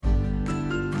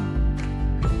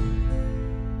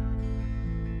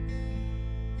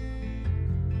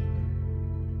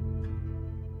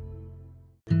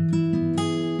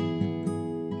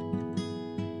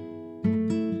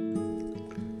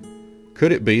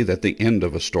Could it be that the end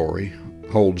of a story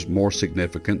holds more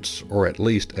significance, or at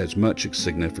least as much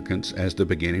significance, as the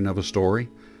beginning of a story?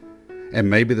 And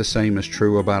maybe the same is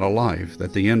true about a life,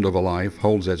 that the end of a life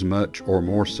holds as much or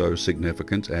more so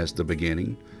significance as the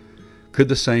beginning. Could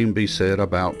the same be said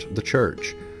about the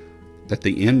church, that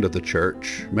the end of the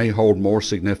church may hold more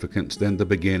significance than the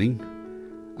beginning?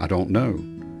 I don't know.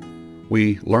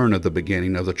 We learn of the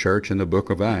beginning of the church in the book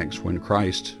of Acts, when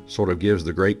Christ sort of gives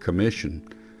the Great Commission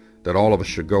that all of us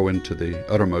should go into the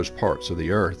uttermost parts of the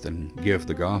earth and give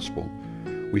the gospel.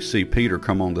 We see Peter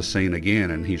come on the scene again,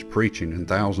 and he's preaching, and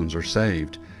thousands are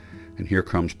saved. And here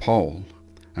comes Paul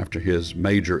after his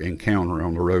major encounter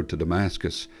on the road to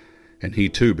Damascus, and he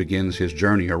too begins his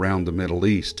journey around the Middle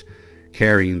East,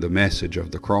 carrying the message of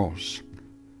the cross.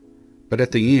 But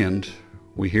at the end,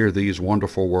 we hear these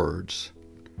wonderful words.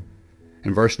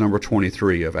 In verse number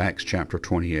 23 of Acts chapter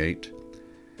 28,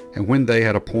 "And when they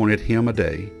had appointed him a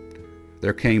day,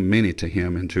 there came many to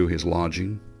him into his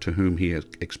lodging, to whom he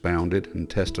expounded and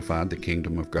testified the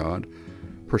kingdom of God,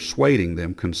 persuading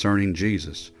them concerning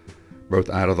Jesus,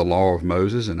 both out of the law of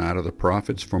Moses and out of the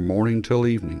prophets, from morning till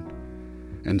evening.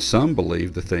 And some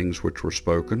believed the things which were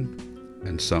spoken,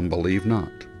 and some believed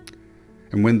not.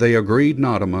 And when they agreed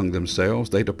not among themselves,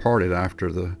 they departed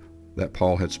after that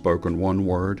Paul had spoken one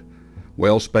word,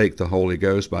 Well spake the Holy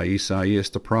Ghost by Esaias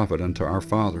the prophet unto our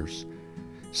fathers,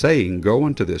 saying, Go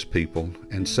unto this people,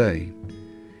 and say,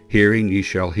 Hearing ye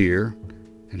shall hear,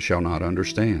 and shall not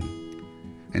understand,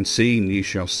 and seeing ye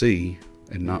shall see,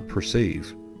 and not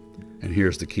perceive." And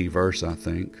here's the key verse, I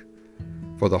think.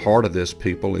 "For the heart of this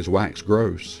people is waxed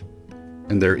gross,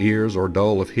 and their ears are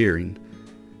dull of hearing,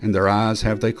 and their eyes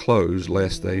have they closed,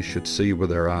 lest they should see with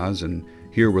their eyes, and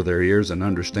hear with their ears, and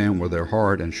understand with their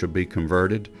heart, and should be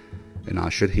converted, and I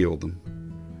should heal them.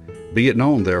 Be it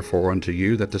known therefore unto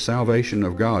you that the salvation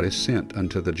of God is sent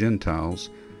unto the Gentiles,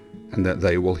 and that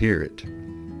they will hear it."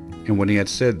 And when he had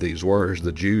said these words,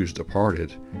 the Jews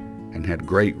departed, and had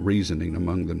great reasoning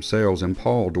among themselves. And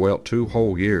Paul dwelt 2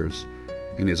 whole years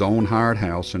in his own hired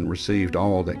house, and received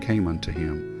all that came unto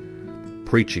him,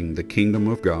 preaching the kingdom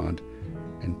of God,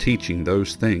 and teaching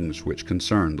those things which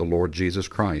concern the Lord Jesus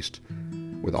Christ,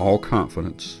 with all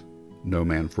confidence, no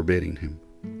man forbidding him.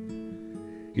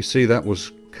 You see, that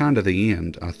was kind of the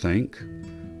end, I think.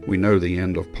 We know the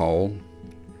end of Paul.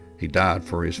 He died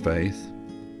for his faith.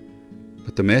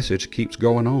 But the message keeps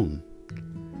going on.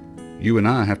 You and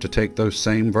I have to take those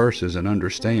same verses and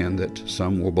understand that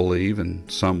some will believe and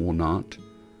some will not.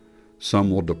 Some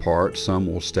will depart, some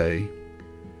will stay.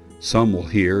 Some will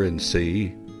hear and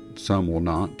see, some will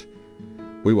not.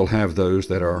 We will have those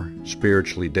that are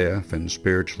spiritually deaf and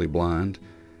spiritually blind,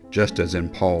 just as in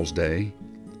Paul's day.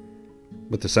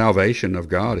 But the salvation of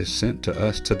God is sent to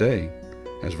us today,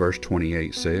 as verse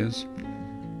 28 says.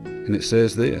 And it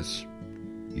says this: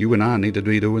 you and I need to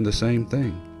be doing the same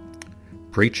thing,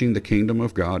 preaching the kingdom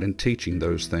of God and teaching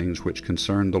those things which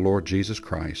concern the Lord Jesus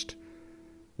Christ,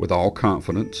 with all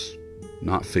confidence,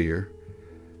 not fear,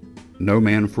 no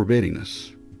man forbidding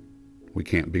us. We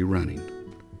can't be running.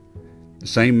 The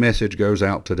same message goes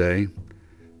out today,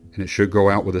 and it should go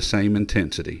out with the same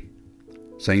intensity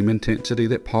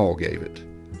that Paul gave it,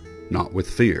 not with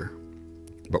fear,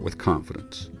 but with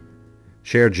confidence.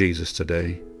 Share Jesus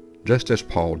today, just as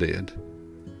Paul did.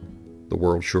 The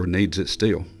world sure needs it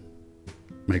still.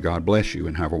 May God bless you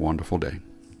and have a wonderful day.